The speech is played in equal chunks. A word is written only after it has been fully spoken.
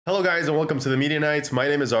Hello guys and welcome to the Media Nights. My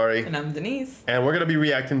name is Ari. And I'm Denise. And we're going to be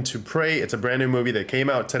reacting to Prey. It's a brand new movie that came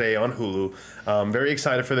out today on Hulu. Very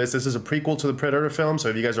excited for this. This is a prequel to the Predator film, so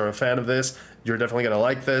if you guys are a fan of this, you're definitely going to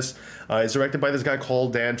like this. It's directed by this guy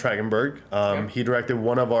called Dan Trachtenberg. He directed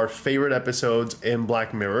one of our favorite episodes in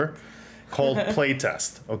Black Mirror called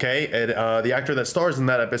Playtest, okay? And the actor that stars in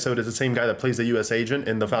that episode is the same guy that plays the U.S. agent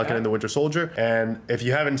in The Falcon and the Winter Soldier. And if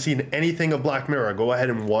you haven't seen anything of Black Mirror, go ahead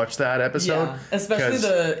and watch that episode. Yeah,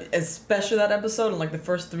 especially that episode and like the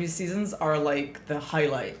first 3 seasons are like the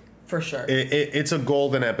highlight. For sure. It's a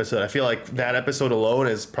golden episode. I feel like that episode alone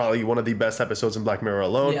is probably one of the best episodes in Black Mirror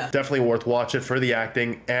alone. Yeah. Definitely worth watching for the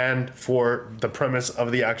acting and for the premise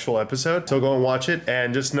of the actual episode. So go and watch it.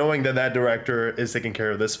 And just knowing that that director is taking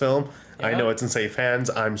care of this film, I know it's in safe hands.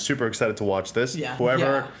 I'm super excited to watch this. Yeah.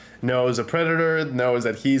 Whoever knows a Predator knows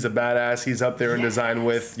that he's a badass. He's up there in design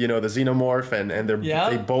with, you know, the Xenomorph, and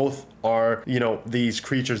they both are, you know, these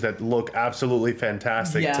creatures that look absolutely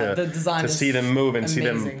fantastic to see them move and see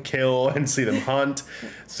them kill and see them hunt.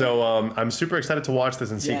 So I'm super excited to watch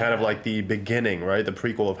this and see kind of like the beginning, right? The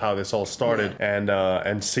prequel of how this all started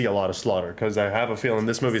and see a lot of slaughter, because I have a feeling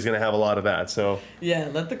this movie is going to have a lot of that. So yeah,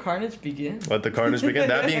 let the carnage begin. Let the carnage begin.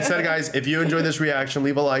 That being said, guys, if you enjoyed this reaction,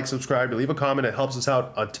 leave a like, subscribe, leave a comment. It helps us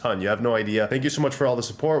out a ton. You have no idea. Thank you so much for all the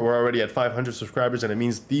support. We're already at 500 subscribers and it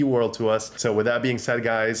means the world to us. So with that being said,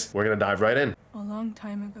 guys, we're gonna dive right in. A long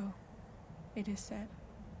time ago, it is said,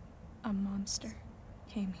 a monster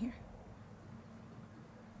came here.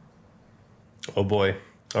 Oh boy.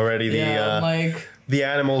 Already the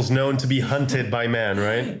animals known to be hunted by man,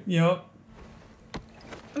 right? Yep.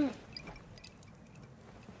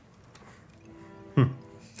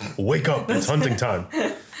 Wake up, it's hunting time.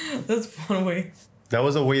 That's one way. That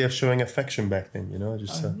was a way of showing affection back then, you know?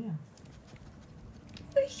 Just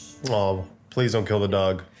oh, please don't kill the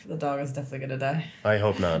dog. The dog is definitely gonna die. I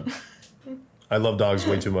hope not. I love dogs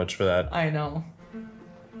way too much for that. I know.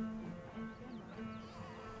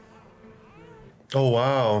 Oh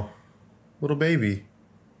wow. Little baby.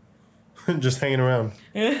 Just hanging around.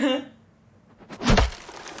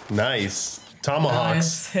 Nice. Tomahawks.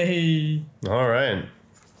 Nice. Hey. Alright.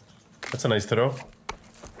 That's a nice throw.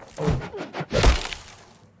 Oh.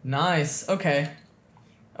 Nice. Okay.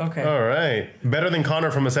 Okay. Alright. Better than Connor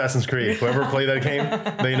from Assassin's Creed. Whoever played that game,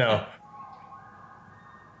 they know.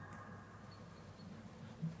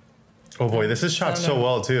 Oh boy, this is shot so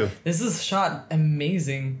well too. This is shot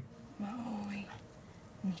amazing.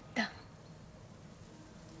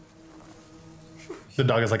 The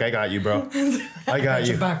dog is like, I got you, bro. I got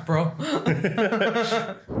you. Your back, bro.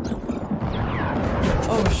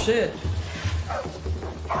 Oh shit.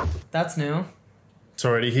 That's new. It's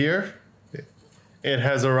already here. It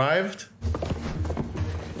has arrived.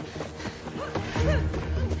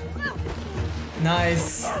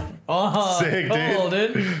 Nice. Oh, sick, cool,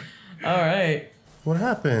 dude. All right. What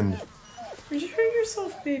happened? Did you hurt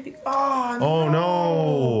yourself, baby? Oh no. Oh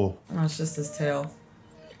no. Oh, it's just his tail.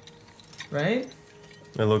 Right?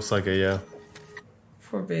 It looks like it, yeah.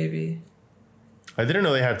 Poor baby. I didn't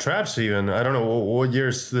know they had traps even. I don't know what year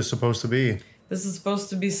is this supposed to be. This is supposed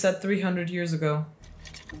to be set 300 years ago.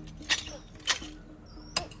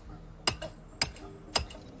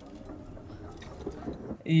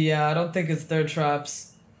 Yeah, I don't think it's their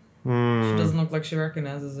traps. She doesn't look like she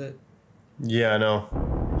recognizes it. Yeah, I know.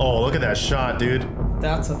 Oh, look at that shot, dude.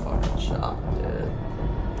 That's a fucking shot, dude.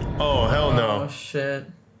 Oh, hell no. Oh, shit.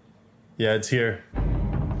 Yeah, it's here.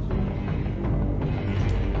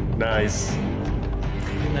 Nice.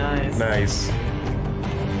 Nice. Nice.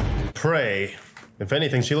 Prey. If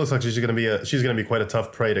anything, she looks like she's gonna be quite a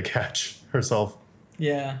tough prey to catch herself.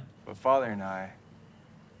 Yeah. My father and I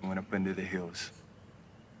went up into the hills.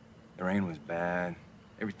 The rain was bad.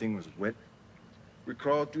 Everything was wet. We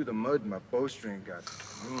crawled through the mud and my bowstring got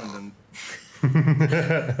ruined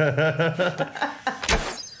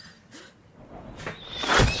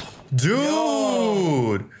Dude!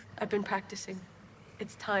 Yo. I've been practicing.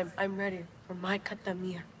 It's time. I'm ready for my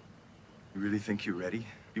katamir. You really think you're ready?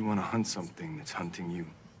 You want to hunt something that's hunting you.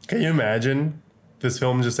 Can you imagine? This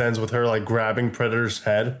film just ends with her like grabbing Predator's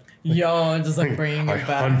head. Yo, just like bringing it back.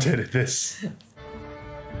 I hunted this.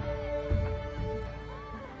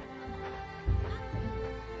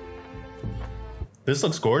 This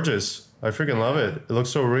looks gorgeous. I freaking love it. It looks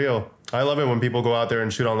so real. I love it when people go out there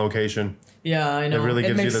and shoot on location. Yeah, I know. It really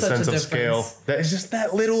gives you the sense of scale. That is just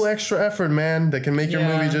that little extra effort, man, that can make your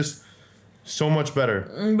movie just so much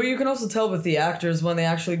better. But you can also tell with the actors when they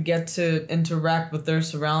actually get to interact with their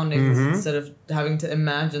surroundings instead of having to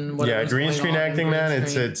imagine what. Yeah, green screen acting, man.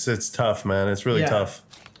 It's tough, man. It's really tough.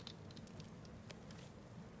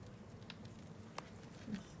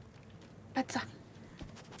 That's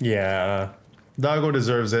Yeah. Doggo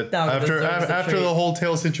deserves it. Doggo deserves the after treat. the whole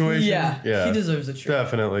tail situation. Yeah, he deserves a treat.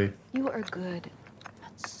 Definitely. You are good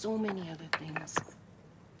at so many other things.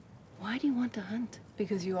 Why do you want to hunt?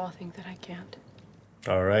 because you all think that I can't.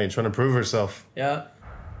 All right, trying to prove herself. Yeah.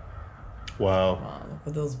 Wow. Wow, look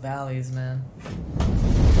at those valleys, man.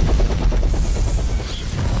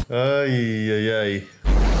 Ay, ay, ay.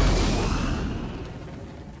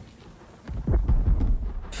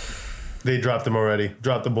 They dropped him already.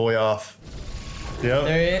 Dropped the boy off. Yep.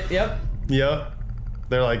 There he, yep. Yep.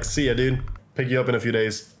 They're like, see ya, dude. Pick you up in a few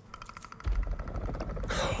days.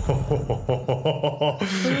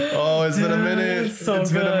 Oh, it's been a minute. It's so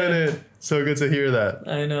It's been a good. minute. So good to hear that.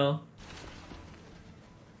 I know.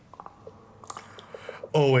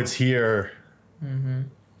 Oh, it's here. Mm-hmm.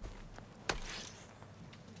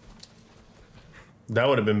 That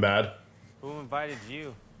would have been bad. Who invited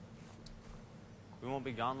you? We won't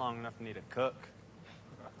be gone long enough for me to cook.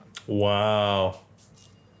 Wow.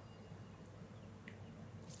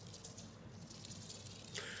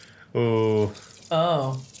 Ooh,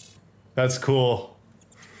 Oh. that's cool.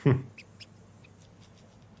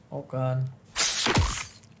 Oh god.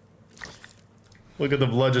 Look at the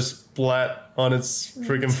blood just splat on its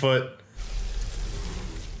freaking foot.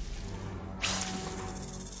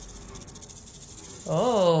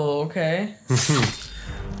 Oh, okay.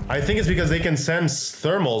 I think it's because they can sense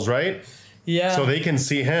thermals, right? Yeah. So they can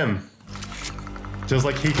see him. Just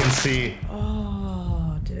like he can see.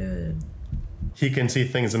 Oh, dude. He can see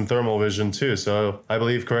things in thermal vision too. So I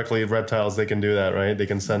believe correctly, reptiles, they can do that, right? They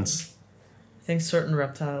can sense. I think certain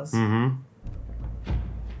reptiles. Mm-hmm.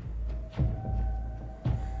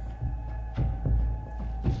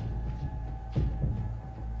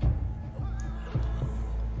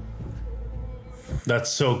 That's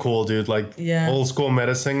so cool, dude. Like Yeah. old school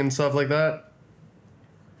medicine and stuff like that.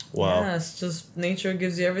 Wow. Yeah, it's just nature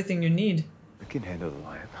gives you everything you need. We can handle the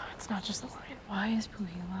lion. It's not just the lion. Why is Pooey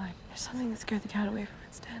alive? There's something that scared the cat away from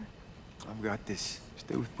its den. I've got this.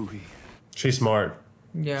 Stay with Booey. She's smart.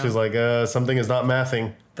 Yeah. She's like, something is not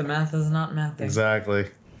mathing. The math is not mathing. Exactly.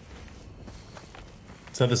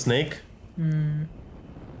 Is that the snake? Hmm.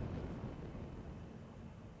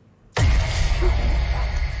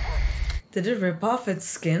 Did it rip off its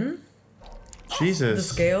skin? Jesus.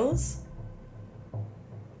 The scales?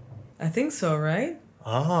 I think so, right?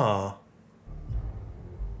 Ah.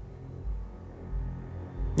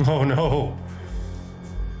 Oh no.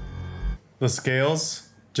 The scales?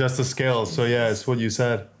 Just the scales. So yeah, it's what you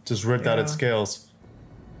said. Just ripped out its Yeah. scales.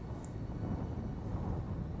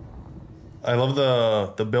 I love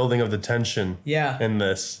the building of the tension Yeah. in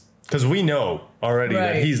this. Because we know already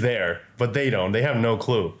that Right. he's there, but they don't. They have no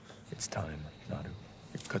clue. It's time, Naru.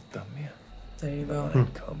 Cut them, yeah. There you go. When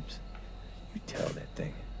it comes, you tell that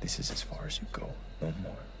thing, this is as far as you go. No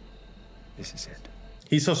more. This is it.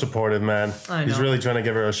 He's so supportive, man. I He's know. really trying to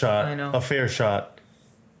give her a shot. I know. A fair shot.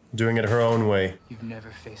 Doing it her own way. You've never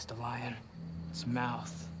faced a lion. Its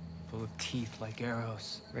mouth full of teeth like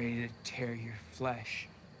arrows, ready to tear your flesh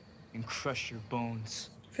and crush your bones.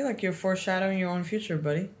 I feel like you're foreshadowing your own future,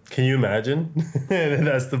 buddy. Can you imagine?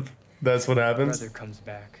 That's what happens. Brother comes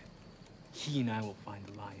back. He and I will find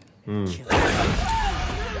the lion. Hmm. And kill him.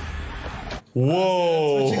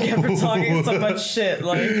 Whoa! What you get for talking so much shit,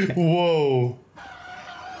 like. Whoa!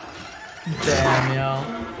 Damn,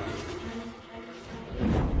 yo.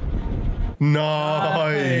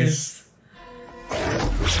 Nice.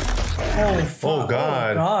 Oh, fuck. Oh,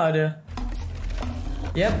 God. Oh, God.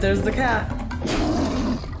 Yep, there's the cat.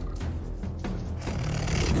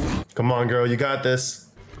 Come on, girl, you got this.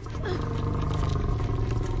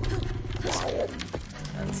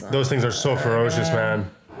 Those things are so ferocious, man.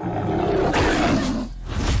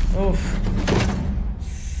 Oof.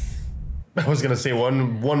 I was gonna say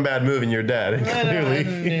one bad move and you're dead. Clearly.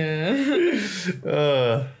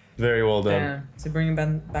 Yeah. Very well done. Damn. Is he bringing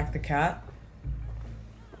back the cat?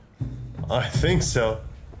 I think so.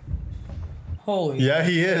 Holy Yeah,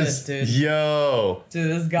 he shit, is. dude. Yo.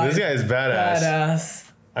 Dude, this guy is badass.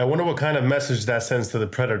 Badass. I wonder what kind of message that sends to the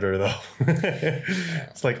predator, though.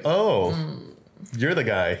 It's like, oh, you're the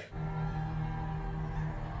guy.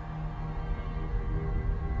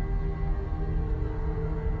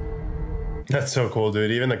 That's so cool,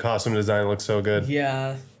 dude. Even the costume design looks so good.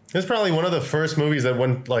 Yeah. It's probably one of the first movies that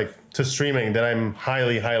went like to streaming that I'm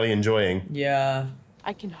highly, highly enjoying. Yeah.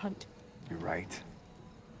 I can hunt. You're right.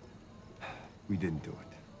 We didn't do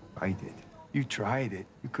it. I did. You tried it.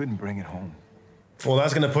 You couldn't bring it home. Well,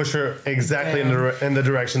 that's gonna push her exactly in the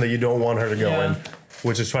direction that you don't want her to go Yeah. in,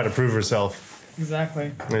 which is try to prove herself.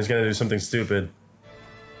 Exactly. And he's gonna do something stupid.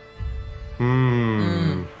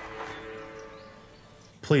 Hmm.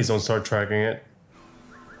 Please don't start tracking it.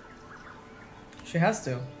 She has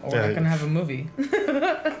to, or we're not gonna have a movie.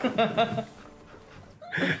 The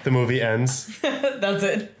movie ends. That's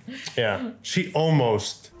it. Yeah. She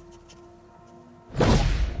almost.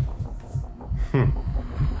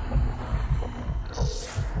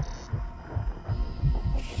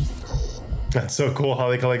 That's so cool how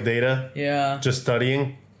they collect data. Yeah. Just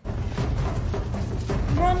studying.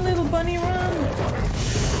 Run, little bunny, run!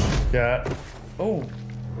 Yeah. Oh.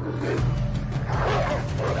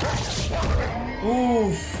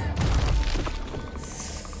 Oof.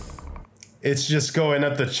 It's just going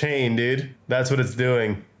up the chain, dude. That's what it's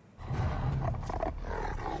doing.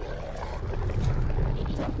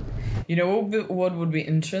 You know what would be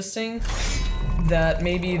interesting? That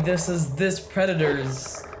maybe this is this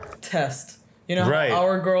predator's test. You know Right. how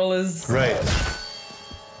our girl is. Right.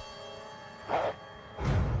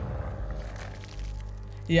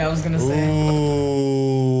 Yeah, I was gonna say.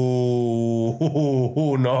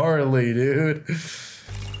 Ooh, gnarly, dude.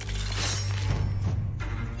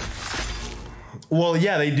 Well,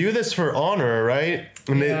 yeah, they do this for honor, right?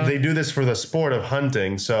 And Yeah. they do this for the sport of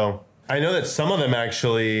hunting. So I know that some of them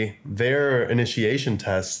actually, their initiation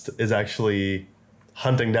test is actually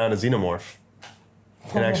hunting down a xenomorph,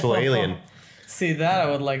 an actual alien. See, that I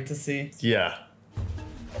would like to see. Yeah.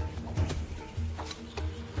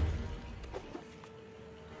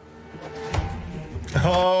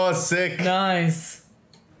 Oh, sick. Nice.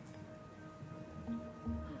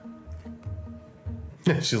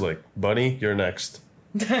 She's like, Bunny, you're next.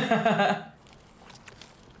 Next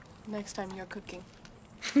time you're cooking.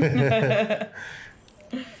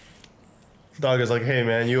 Dog is like, hey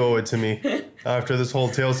man, you owe it to me. After this whole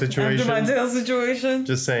tail situation. After my tail situation.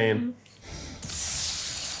 Just saying.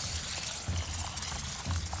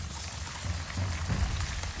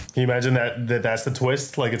 Can you imagine that's the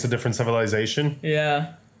twist? Like it's a different civilization?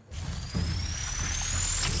 Yeah.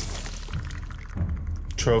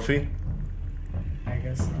 Trophy? I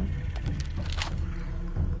guess so.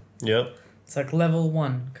 Yep. It's like level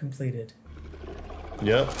 1 completed.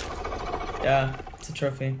 Yep. Yeah, it's a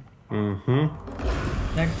trophy.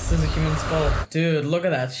 Mm-hmm. Next is a human skull. Dude, look at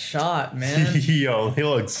that shot, man. Yo, he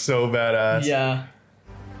looks so badass. Yeah.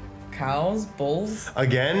 Cows, bulls.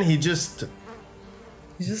 Again, he just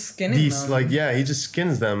He's just skinning them. like yeah, he just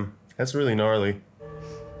skins them. That's really gnarly.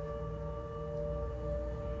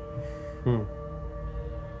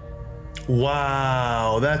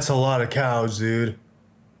 Wow, that's a lot of cows, dude.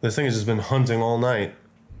 This thing has just been hunting all night.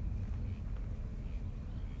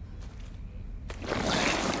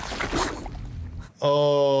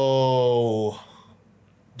 Oh.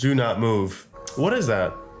 Do not move. What is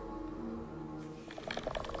that?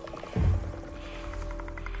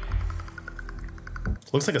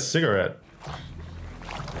 Looks like a cigarette.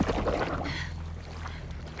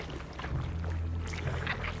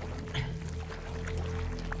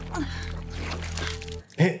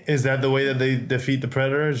 Is that the way that they defeat the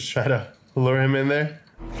predator? Just try to lure him in there?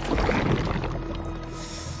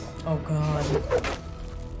 Oh god.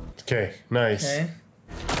 Okay, nice. Okay.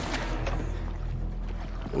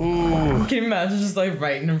 Ooh. Can you imagine just like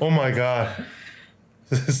right in her Oh my god.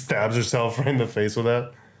 Stabs herself right in the face with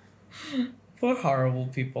that. What horrible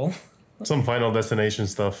people. Some Final Destination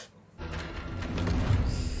stuff.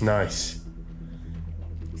 Nice.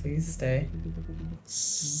 Please stay.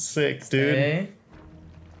 Sick, dude. Stay.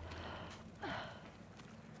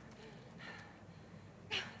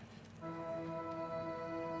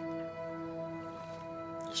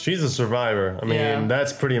 She's a survivor. I mean, Yeah.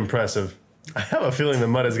 that's pretty impressive. I have a feeling the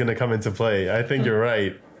mud is going to come into play. I think you're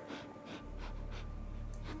right.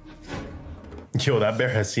 Yo, that bear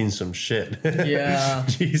has seen some shit. Yeah.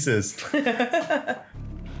 Jesus.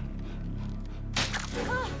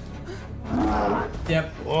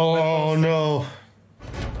 Yep. Oh, no.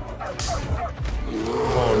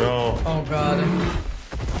 Oh, no. Oh god.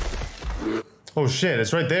 Oh, shit.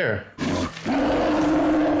 It's right there.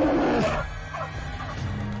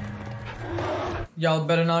 Y'all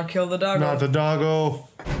better not kill the dog. Not the doggo.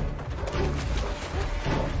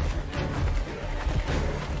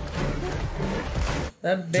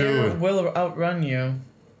 That bear Dude. will outrun you.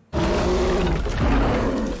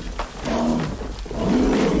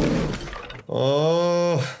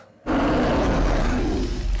 Oh.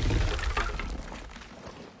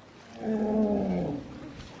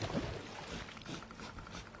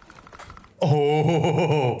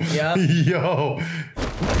 Oh. Yeah. Yo.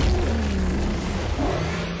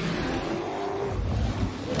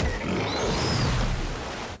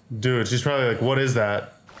 Dude, she's probably like, what is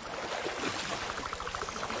that?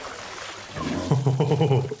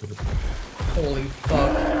 Holy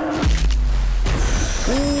fuck.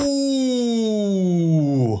 Ooh.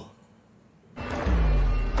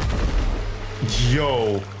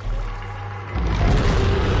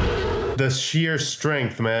 sheer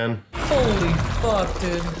strength, man. Holy fuck,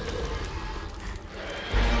 dude.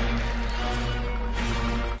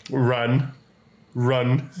 Run.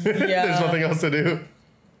 Run. Yeah. There's nothing else to do.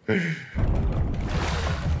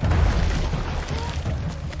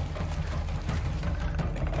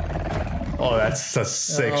 Oh, that's a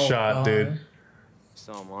sick shot, God. dude.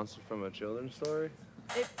 Saw a monster from a children's story?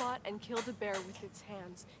 It fought and killed a bear with its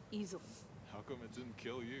hands, easily. How come it didn't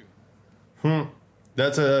kill you?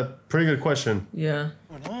 That's a pretty good question. Yeah.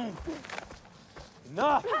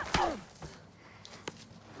 Enough!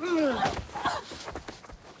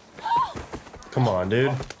 Come on,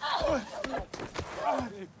 dude.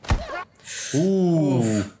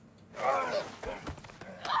 Ooh.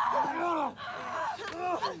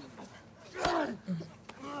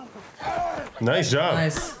 Nice job.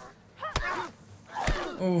 Nice.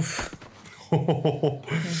 Oof.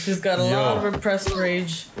 She's got a lot of repressed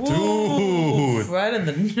rage. Dude. Right in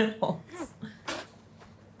the nose.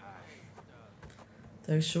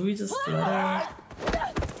 So should we just let her?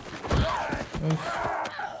 Oof.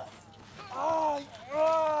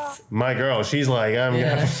 My girl, she's like, I'm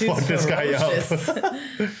gonna fuck this guy up.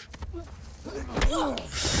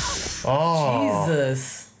 Oh.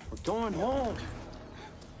 Jesus. We're going home.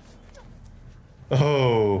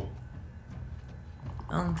 Oh.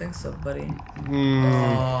 I don't think so, buddy.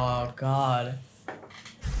 Oh, God.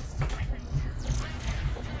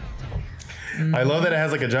 I love that it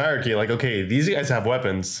has like a hierarchy. Like, okay, these guys have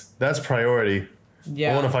weapons. That's priority.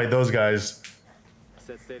 Yeah. I want to fight those guys. I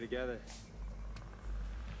said stay together.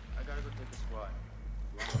 I gotta go take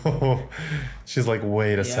a squat. She's like,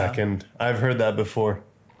 wait a Yeah. second. I've heard that before.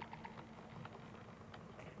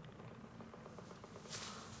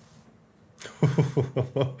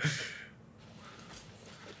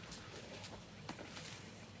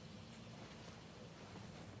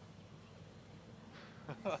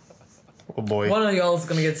 Oh boy. One of y'all is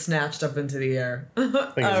gonna get snatched up into the air. I think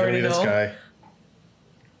it's gonna already be this know. guy.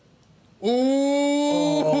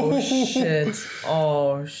 Oh, Ooh! shit.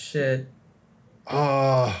 Oh, shit.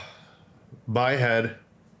 Bye head.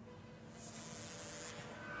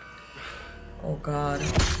 Oh, God.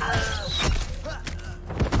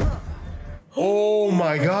 Oh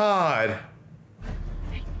my god.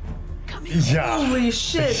 Yeah. Holy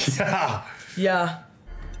shit. Yeah. Yeah.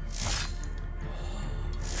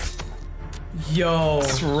 Yo.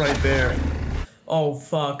 It's right there. Oh,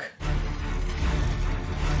 fuck.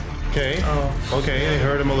 Okay. Oh. Okay, I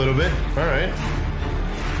heard him a little bit. All right.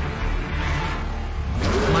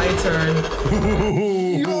 My turn.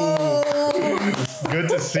 Good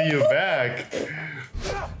to see you back.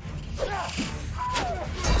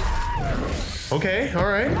 Okay, all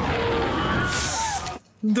right.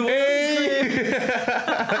 Hey!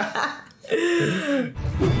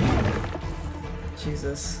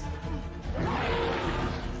 Jesus.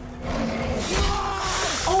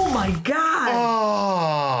 Oh my god!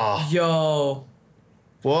 Oh. Yo.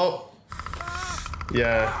 Well.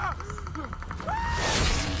 Yeah.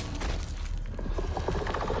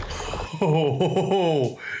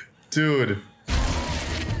 Oh, dude.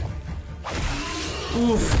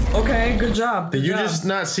 Oof. Okay, good job. Did good you job. just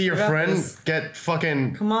not see your You got friend this. get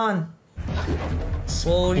fucking Come on.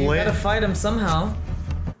 Well, you split? gotta fight him somehow.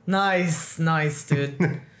 Nice, nice, dude.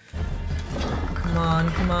 Come on,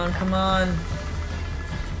 come on, come on.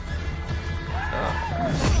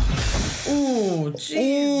 Ooh,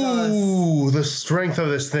 Jesus. Ooh, the strength of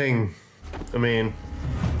this thing. I mean,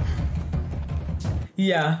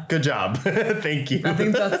 Yeah, good job. Thank you. I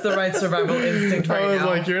think that's the right survival instinct right I was now.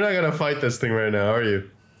 like, you're not gonna fight this thing right now, are you?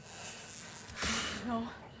 No,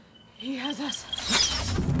 he has us.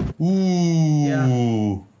 Ooh. Yeah.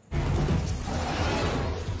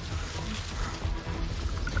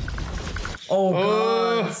 Oh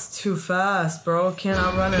god, it's too fast, bro. Can't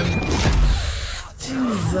outrun him.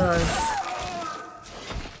 Jesus.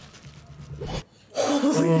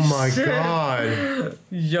 Oh my god.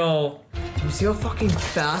 Yo. Do you see how fucking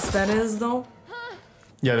fast that is, though?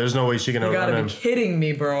 Yeah, there's no way she can You outrun gotta him. be kidding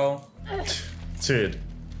me, bro. Dude.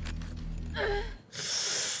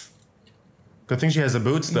 Good thing she has the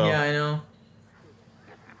boots, though. Yeah, I know.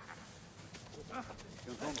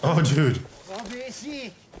 Oh, dude.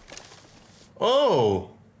 Oh.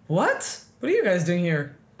 What? What are you guys doing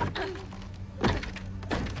here?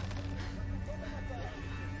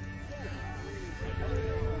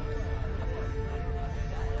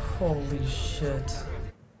 Holy shit.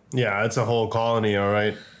 Yeah, it's a whole colony, all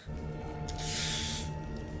right.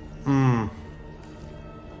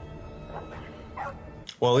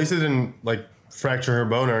 Well, at least it didn't, like, fracture her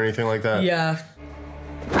bone or anything like that. Yeah.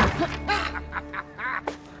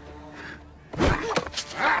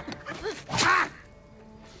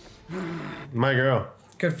 My girl.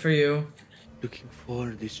 Good for you. Looking for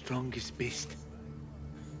the strongest beast.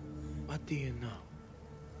 What do you know?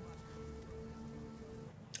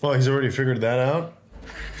 Oh, he's already figured that out?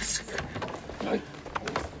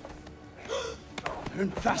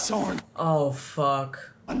 Oh,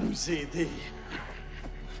 fuck.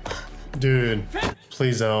 Dude,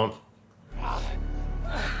 please don't.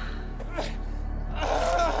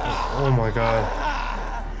 Oh my god.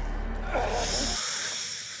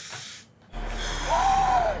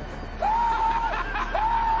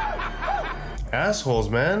 Assholes,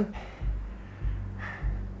 man.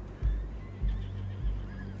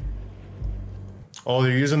 Oh,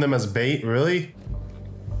 they're using them as bait, really?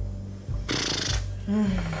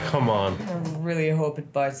 Come on. I really hope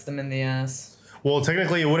it bites them in the ass. Well,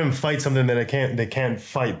 technically, it wouldn't fight something that they can't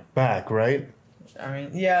fight back, right? I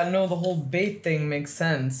mean, yeah, no, the whole bait thing makes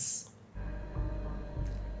sense.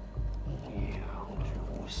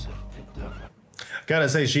 Gotta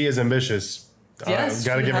say, she is ambitious. Yes,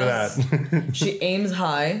 gotta she give her has- that. She aims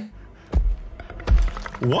high.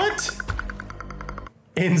 What?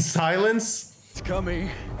 In silence? It's coming.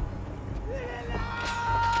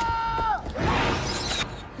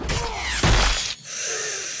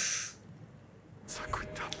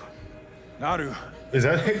 Naru. Is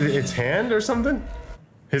that its hand or something?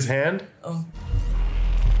 His hand? Oh.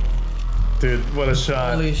 Dude, what a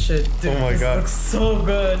shot. Holy shit, dude. Oh my this god. looks so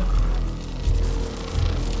good.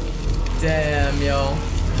 Damn, yo.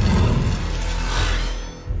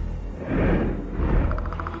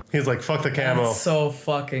 He's like, fuck the camo. That's so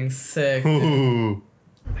fucking sick. Dude. Ooh.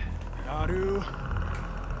 Naru.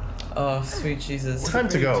 Oh, sweet Jesus. Time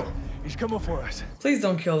to go. He's coming for us. Please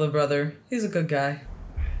don't kill the brother. He's a good guy.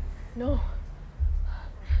 No.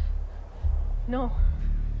 No.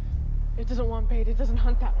 It doesn't want bait. It doesn't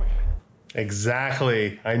hunt that way.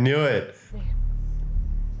 Exactly. I knew it.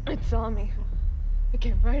 It saw me. It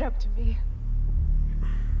came right up to me.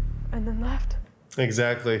 And then left.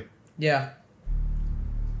 Exactly. Yeah.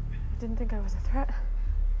 It didn't think I was a threat.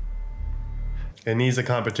 It needs a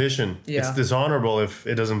competition. Yeah. It's dishonorable if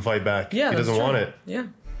it doesn't fight back. Yeah, He that's doesn't want true. it. Yeah.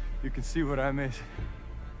 You can see what I miss.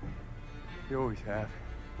 You always have.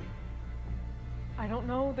 I don't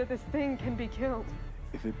know that this thing can be killed.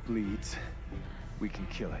 If it bleeds, we can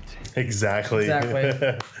kill it. Exactly.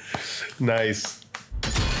 Exactly. Nice.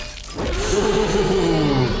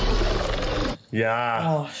 Ooh. Yeah.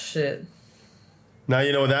 Oh, shit. Now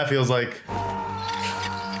you know what that feels like.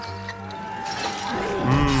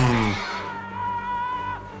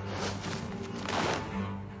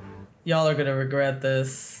 Y'all are gonna regret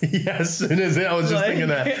this. Yeah, as soon as I was just Like- thinking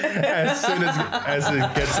that. As soon as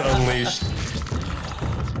it gets unleashed.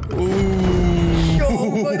 Ooh.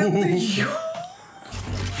 Yo, right up the...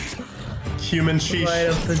 Human sheesh. Right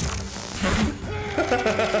up the...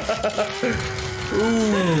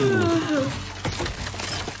 Ooh.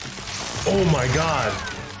 Oh my god.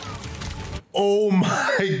 Oh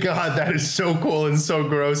my god, that is so cool and so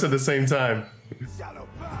gross at the same time.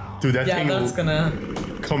 Dude, that Yeah, thing that's will gonna...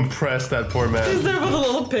 compress that poor Is man. there with a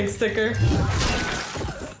little pig sticker?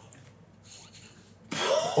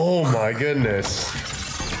 Oh my goodness.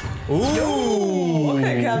 Ooh.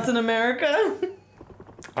 Okay, Captain America.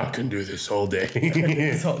 I can do this all day.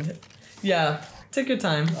 Yeah, take your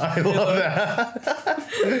time. I love that.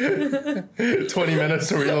 20 minutes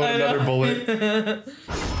to reload another bullet.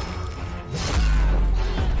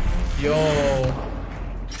 Yo.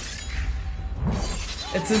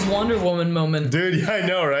 It's his Wonder Woman moment. Dude, yeah, I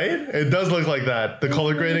know, right? It does look like that. The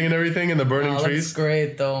color grading and everything and the burning Oh, trees. looks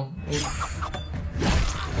great, though. Oof.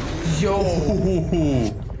 Yo.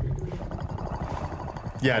 Ooh.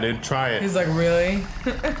 Yeah, dude, try it. He's like, really?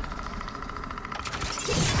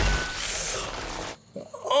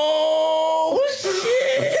 Oh,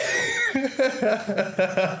 shit!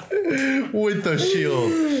 With the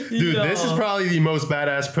shield. Dude, this is probably the most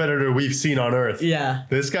badass predator we've seen on Earth. Yeah.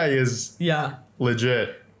 This guy is Yeah.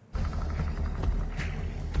 legit.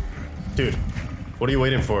 Dude, what are you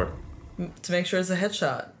waiting for? To make sure it's a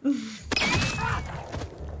headshot.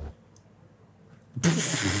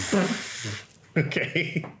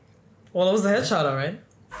 Okay. Well, it was the headshot, alright.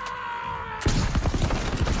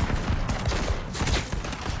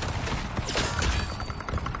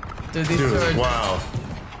 Dude, these two are... Wow.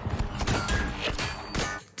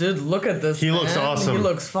 Dude, look at this. He looks man. awesome. He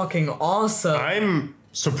looks fucking awesome. I'm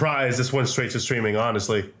surprised this went straight to streaming,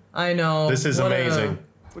 honestly. I know. This is What a- amazing.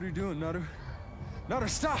 What are you doing, Naru? Naru,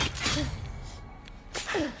 stop!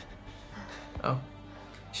 Oh.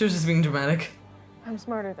 She was just being dramatic. I'm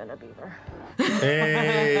smarter than a beaver.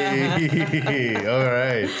 Hey, all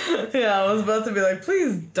right. Yeah, I was about to be like,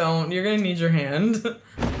 please don't. You're gonna need your hand.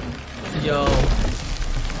 Yo.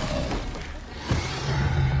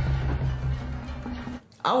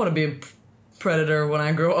 I want to be a predator when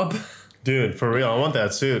I grow up. Dude, for real, I want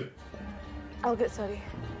that suit. I'll get Sodi.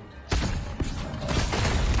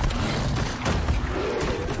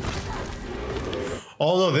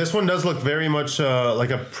 Although this one does look very much like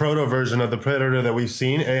a proto version of the Predator that we've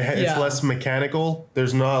seen. It's less mechanical.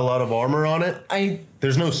 There's not a lot of armor on it.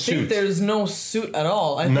 There's no suit. I think there's no suit at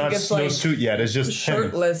all. I think it's like no suit yet. It's just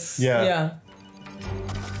shirtless. Him. Yeah.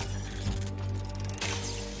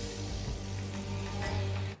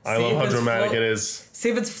 I love how dramatic it is. See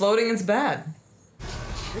if it's floating, it's bad.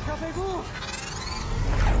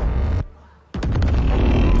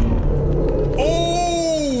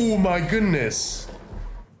 Oh my goodness.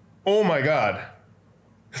 Oh my god.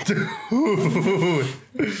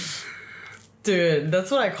 Dude,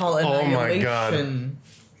 that's what I call annihilation. Oh my god.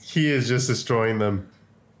 He is just destroying them.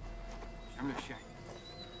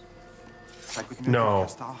 No.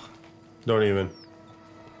 Don't even.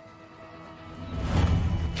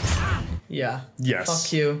 Yeah. Yes.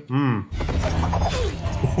 Fuck you.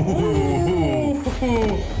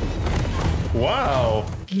 Wow.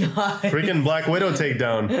 Nice. Freaking Black Widow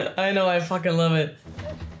takedown. I know, I fucking love it.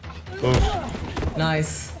 Oof.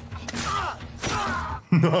 Nice.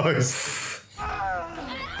 Nice.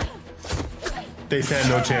 They stand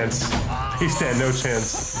no chance. They stand no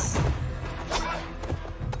chance.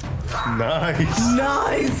 Nice.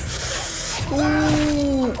 Nice.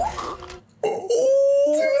 Ooh.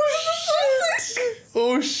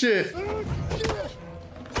 Oh shit.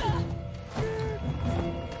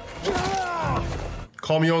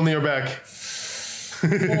 Call me only or back.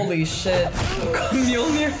 Holy shit.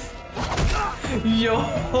 Mjolnir. Yo.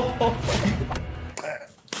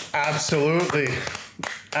 Absolutely.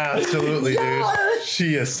 Absolutely, dude.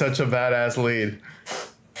 She is such a badass lead.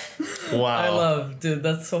 Wow. I love, dude,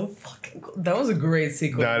 that's so fucking cool. That was a great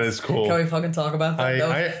sequence. That is cool. Can we fucking talk about that?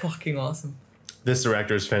 That was fucking awesome. This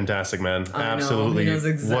director is fantastic, man. Absolutely. He knows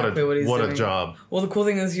exactly what he's doing. What a job. Well, the cool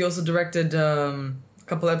thing is he also directed a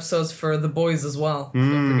couple episodes for The Boys as well.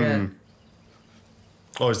 Don't forget.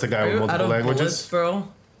 Oh, it's the guy with multiple languages? Bullets, bro?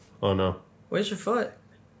 Oh, no. Where's your foot?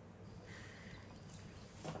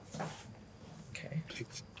 Okay.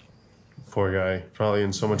 Poor guy. Probably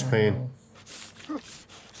in so much pain.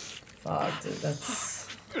 Fuck, dude, that's...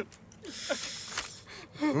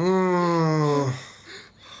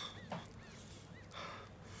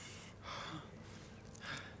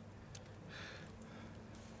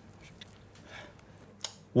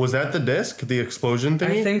 Was that the disc? The explosion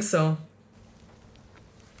thing? I think so.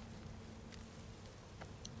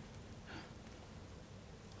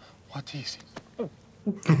 What is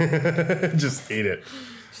it? Just ate it.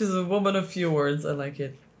 She's a woman of few words. I like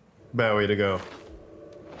it. Bad way to go.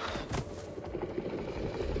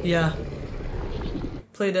 Yeah.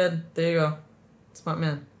 Play dead. There you go. Smart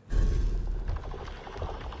man.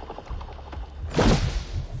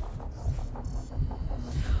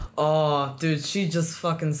 Oh, dude, she just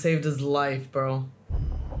fucking saved his life, bro.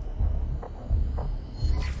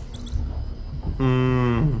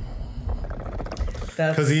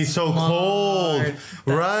 Because he's so cold.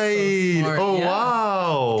 Right. So oh, yeah.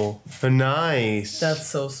 Wow. Nice. That's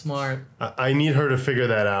so smart. I need her to figure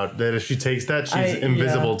that out. That if she takes that, she's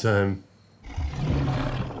invisible to him.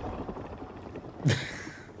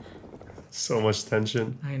 So much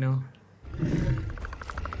tension. I know.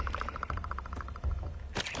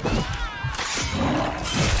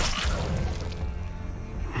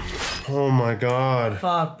 Oh my god.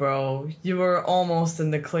 Fuck, bro. You were almost in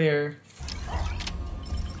the clear.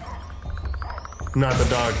 Not the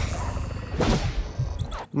dog.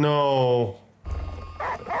 No.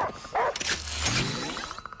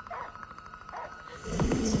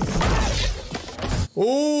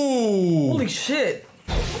 Ooh. Holy shit.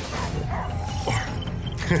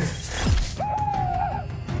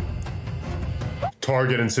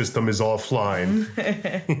 Targeting system is offline.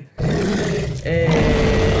 Hey.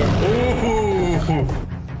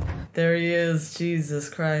 There he is. Jesus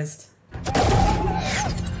Christ.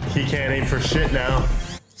 He can't aim for shit now.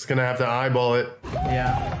 He's gonna have to eyeball it.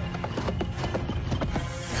 Yeah.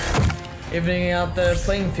 Evening out the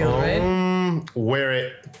playing field, right? Wear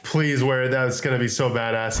it. Please wear it. That's gonna be so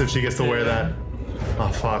badass if she gets to wear that. Oh,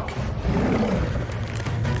 fuck.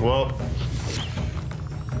 Well.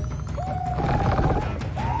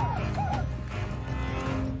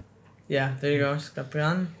 Yeah, there you go. Just got put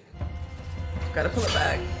on. Gotta pull it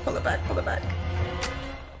back. Pull it back. Pull it back.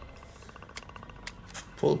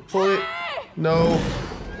 Pull it. No.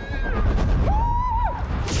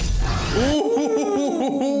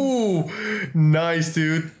 Ooh. Nice,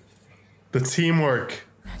 dude. The teamwork.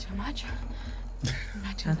 much.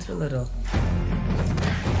 Not too Not too little.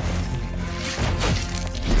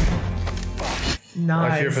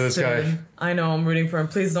 Nice. I fear for this guy. dude. I know, I'm rooting for him.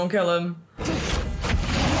 Please don't kill him.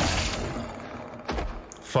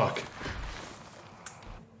 Fuck.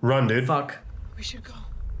 Run, dude. Fuck. We should go.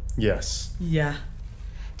 Yes. Yeah.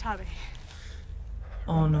 Tabe.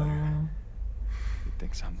 Oh no. He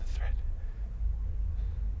thinks I'm the threat.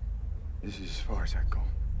 This is as far as I go.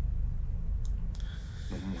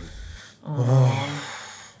 No more. Oh.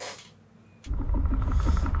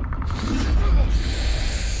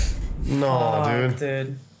 No, dude.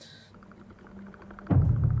 Dude.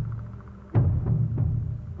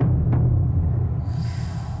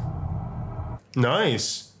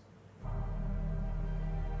 Nice.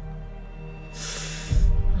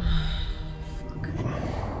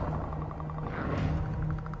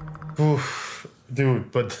 Oof.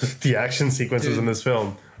 Dude, but the action sequences in this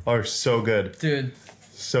film are so good. Dude.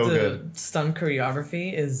 So the good. stunt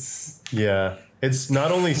choreography is... Yeah. It's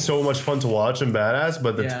not only so much fun to watch and badass,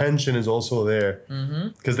 but the tension is also there.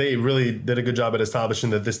 Because they really did a good job at establishing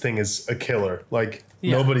that this thing is a killer. Like,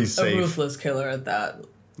 nobody's safe. A ruthless killer at that.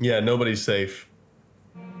 Yeah, nobody's safe.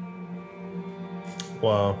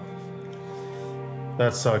 Wow.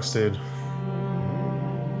 That sucks, dude.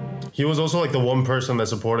 He was also like the one person that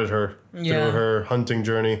supported her through her hunting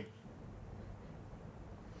journey.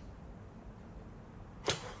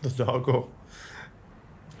 The doggo.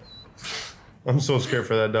 I'm so scared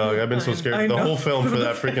for that dog. I've been so scared the whole film for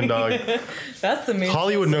that freaking dog. That's the main.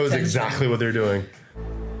 Hollywood knows exactly what they're doing.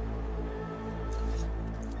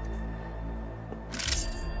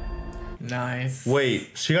 Nice.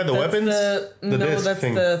 Wait, she got the weapons? No, disc that's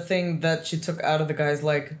thing. the thing that she took out of the guy's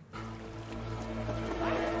leg.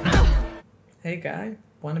 Hey guy,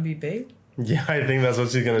 wanna be bait? Yeah, I think that's what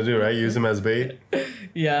she's gonna do, right? Use him as bait.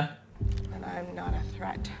 Yeah. And I'm not a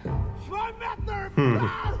threat.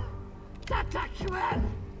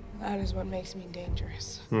 That is what makes me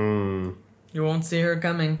dangerous. You won't see her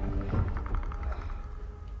coming.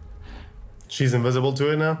 She's invisible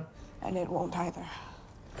to it now? And it won't either.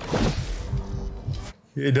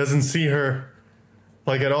 It doesn't see her.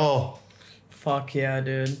 Like, at all. Fuck yeah,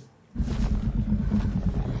 dude.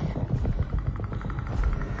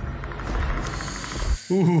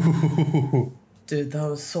 Ooh. Dude, that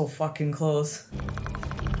was so fucking close.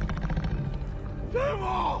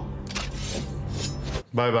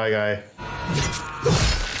 Bye-bye, guy.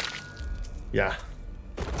 Yeah.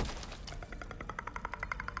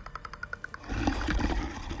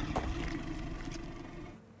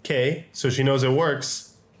 Okay, so she knows it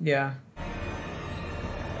works. Yeah.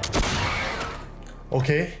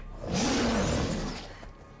 Okay.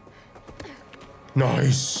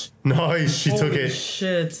 Nice. Nice. She took Holy it.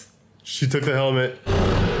 Shit. She took the helmet.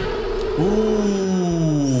 Ooh.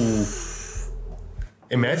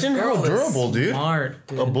 Imagine how durable, dude. Smart,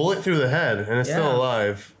 dude. A bullet through the head and it's still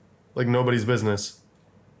alive. Like nobody's business.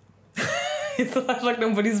 It's alive like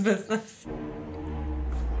nobody's business.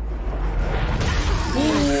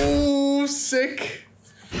 Ooh, sick.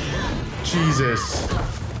 Jesus.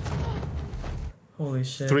 Holy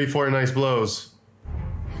shit. 3-4 nice blows.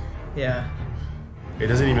 Yeah. It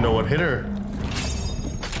doesn't even know what hit her.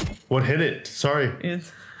 What hit it? Sorry.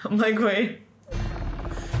 I'm like, wait.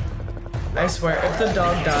 I swear, if the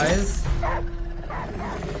dog dies...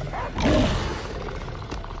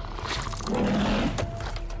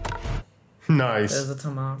 Nice. There's a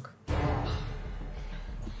tomahawk.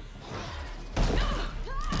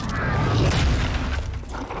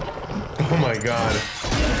 Oh my god.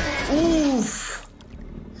 Oof.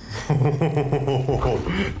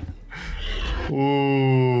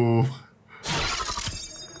 Ooh.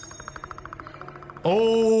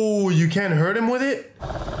 Oh, you can't hurt him with it?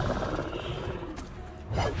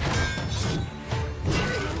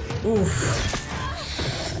 Oof.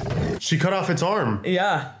 She cut off its arm.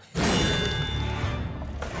 Yeah.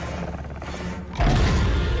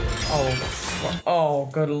 Oh,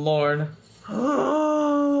 good lord.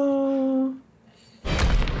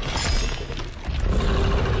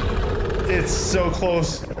 It's so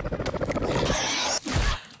close.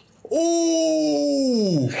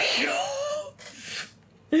 Ooh!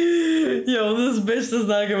 Yo, this bitch does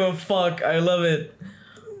not give a fuck. I love it.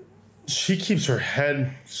 She keeps her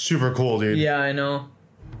head super cool, dude. Yeah, I know.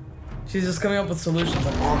 She's just coming up with solutions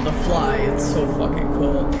like on the fly. It's so fucking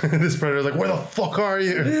cool. This predator's like, where the fuck are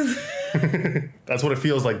you? That's what it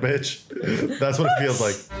feels like, bitch. That's what it feels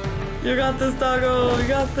like. You got this, doggo. You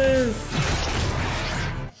got this.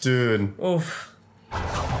 Dude. Oof.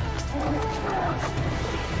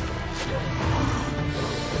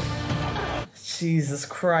 Jesus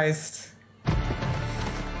Christ.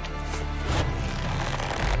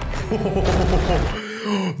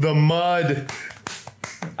 The mud.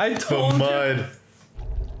 I told The mud.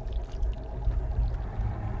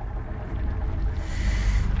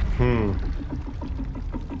 Oh,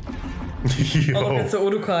 look, it's the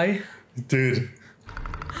Urukai. Dude.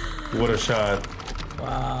 What a shot.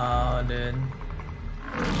 Wow, dude.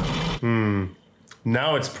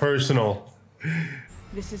 Now it's personal.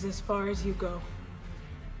 This is as far as you go.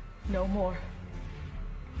 No more.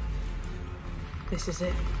 This is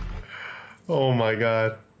it. Oh my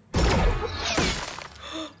god.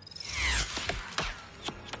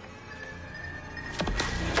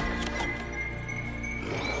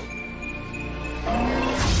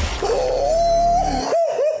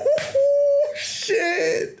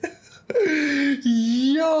 Shit.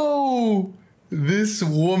 Yo. This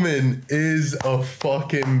woman is a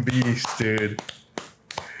fucking beast, dude.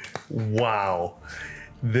 Wow.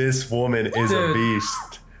 This woman is a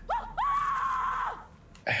beast.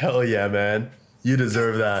 Hell yeah, man. You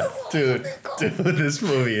deserve that. Dude, this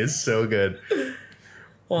movie is so good.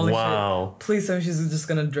 Holy wow. Shit. Please tell me she's just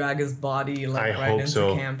gonna drag his body like right into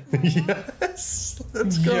so. camp. Yes.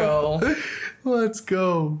 Let's go. Yo. Let's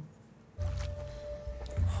go.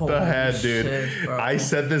 Holy the head, dude. Shit, bro. I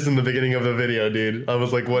said this in the beginning of the video, dude. I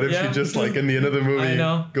was like, what if she just like in the end of the movie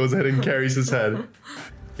goes ahead and carries his head?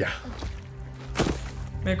 Yeah.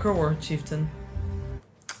 Make her war chieftain.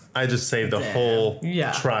 I just saved the whole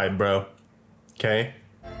tribe, bro. Okay?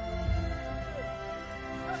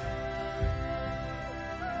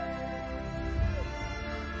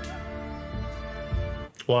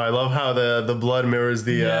 Well, I love how the blood mirrors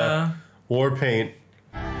the war paint.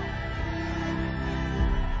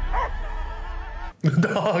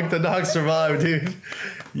 The dog survived, dude.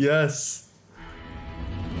 Yes.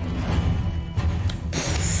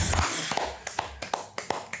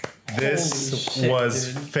 This was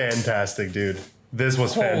fantastic, dude. This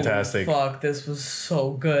was fantastic. Fuck, this was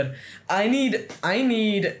so good. I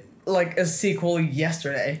need like a sequel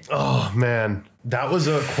yesterday. Oh man. That was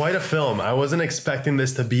quite a film. I wasn't expecting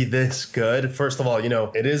this to be this good. First of all, you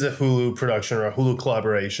know, it is a Hulu production or a Hulu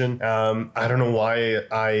collaboration. I don't know why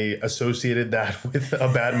I associated that with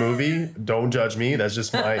a bad movie. Don't judge me. That's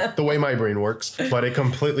just the way my brain works. But it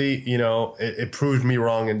completely, you know, it proved me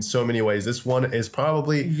wrong in so many ways. This one is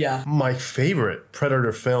probably my favorite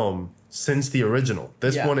Predator film since the original.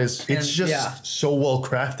 This one is, it's just so well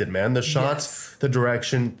crafted, man. The shots, the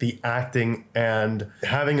direction, the acting, and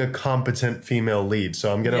having a competent female lead.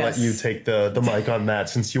 So I'm gonna let you take the mic on that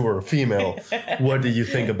since you were a female. What do you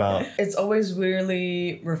think about? It's always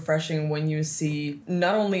really refreshing when you see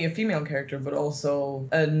not only a female character, but also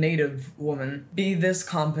a native woman be this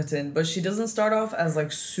competent, but she doesn't start off as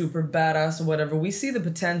like super badass or whatever. We see the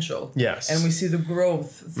potential. Yes. And we see the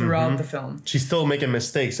growth throughout the film. She's still making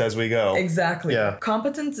mistakes as we go. Exactly. Yeah.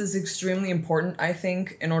 Competence is extremely important, I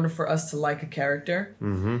think, in order for us to like a character.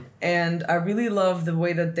 And I really love the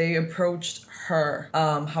way that they approached her.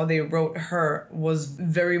 How they wrote her was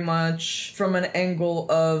very much from an angle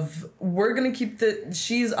of, we're gonna keep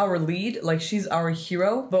she's our lead, like she's our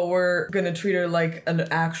hero, but we're gonna treat her like an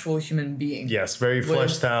actual human being. Yes, very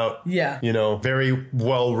fleshed out. Yeah. You know, very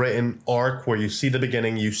well written arc where you see the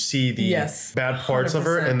beginning, you see the bad parts of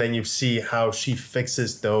her, and then you see how she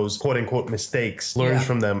fixes those quote unquote mistakes, learns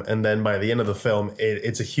from them, and then by the end of the film,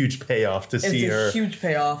 it's a huge payoff to see her. It's a huge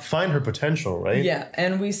payoff. Find her potential, right? Yeah,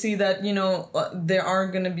 and we see that, you know, there are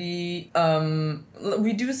gonna be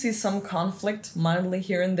we do see some conflict mildly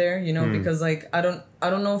here and there, you know, because like I don't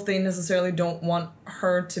know if they necessarily don't want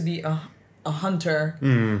her to be a hunter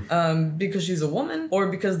because she's a woman, or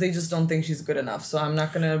because they just don't think she's good enough. So I'm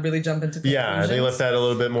not gonna really jump into conclusions. Yeah, they left that a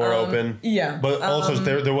little bit more open. Yeah, but also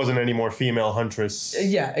there wasn't any more female huntress.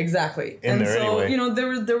 Yeah, exactly. And there so anyway. You know,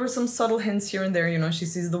 there were some subtle hints here and there. You know, she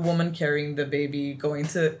sees the woman carrying the baby, going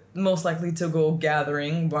to most likely to go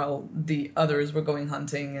gathering while the others were going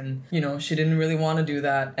hunting, and you know she didn't really want to do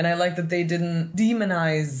that. And I like that they didn't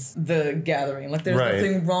demonize the gathering. Like there's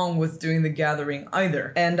nothing wrong with doing the gathering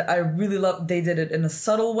either. And I really love they did it in a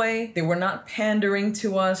subtle way. They were not pandering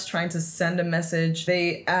to us, trying to send a message.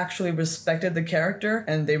 They actually respected the character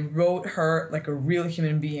and they wrote her like a real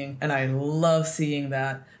human being. And I love seeing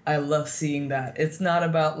that. I love seeing that. It's not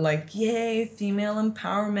about like, yay, female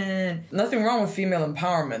empowerment. Nothing wrong with female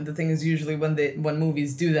empowerment. The thing is usually when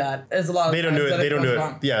movies do that, there's a lot of they don't do it. They don't do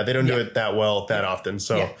it. Yeah, they don't do it that well that often.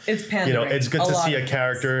 So it's pandering. You know, it's good to see a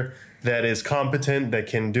character that is competent, that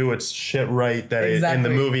can do its shit right, that in the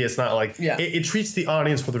movie it's not like, it treats the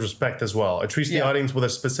audience with respect as well. It treats the audience with a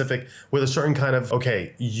certain kind of,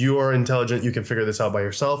 okay, you're intelligent, you can figure this out by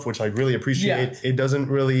yourself, which I really appreciate. It doesn't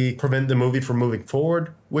really prevent the movie from moving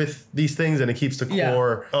forward, with these things, and it keeps the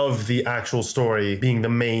core of the actual story being the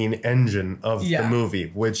main engine of the movie,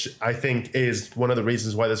 which I think is one of the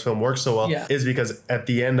reasons why this film works so well, is because at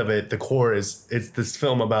the end of it, the core it's this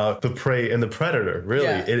film about the prey and the predator. Really,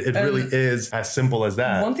 it really is as simple as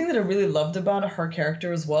that. One thing that I really loved about her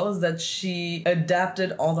character as well is that she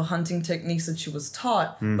adapted all the hunting techniques that she was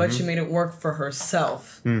taught, but she made it work for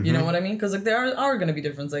herself. You know what I mean? Because like there are going to be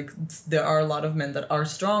differences. Like there are a lot of men that are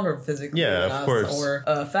stronger physically than us, or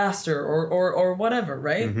faster, or whatever,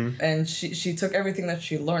 right? And she took everything that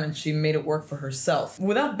she learned and she made it work for herself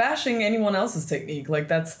without bashing anyone else's technique. Like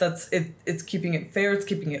that's it. It's keeping it fair. It's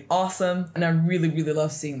keeping it awesome, and I really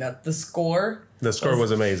love seeing that. The score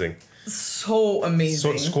was amazing. So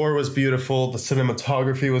amazing. So score was beautiful. The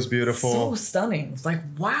cinematography was beautiful. So stunning. It's like,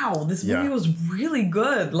 wow, this movie was really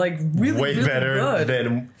good. Like really, way really better good.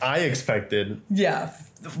 than I expected. Yeah.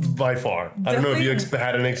 By far. I don't know if you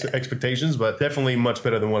had any expectations, but definitely much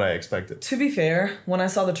better than what I expected. To be fair, when I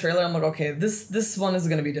saw the trailer, I'm like, okay, this one is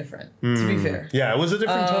going to be different. To be fair. Yeah, it was a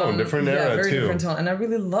different tone, different era very too. Different tone. And I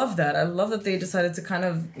really love that. I love that they decided to kind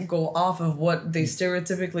of go off of what they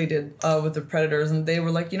stereotypically did with the Predators. And they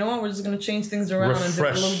were like, you know what, we're just going to change things around and do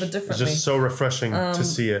it a little bit differently. It's just so refreshing to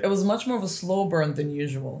see it. It was much more of a slow burn than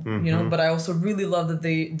usual, you know, but I also really love that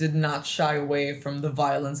they did not shy away from the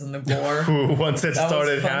violence and the gore. Once it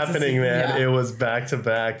started happening, man. It was back to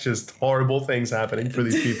back, just horrible things happening for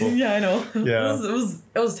these people. Yeah, I know. Yeah.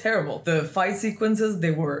 It was terrible. The fight sequences,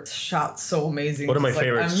 they were shot so amazing. One of my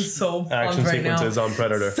favorite action sequences on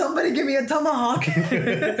Predator. Somebody give me a tomahawk.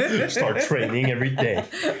 Start training every day.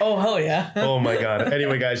 Oh, hell yeah. Oh my God.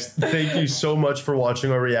 Anyway, guys, thank you so much for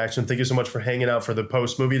watching our reaction. Thank you so much for hanging out for the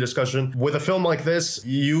post-movie discussion. With a film like this,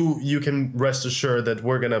 you can rest assured that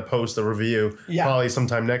we're going to post a review probably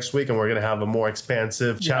sometime next week, and we're going to have a more expansive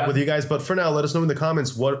chat with you guys. But for now, let us know in the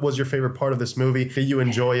comments, what was your favorite part of this movie? Did you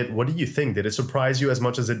enjoy it? What did you think? Did it surprise you as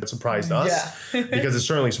much as it surprised us? Because it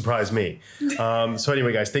certainly surprised me. So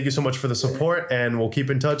anyway, guys, thank you so much for the support, and we'll keep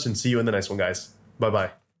in touch and see you in the next one, guys.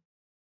 Bye-bye.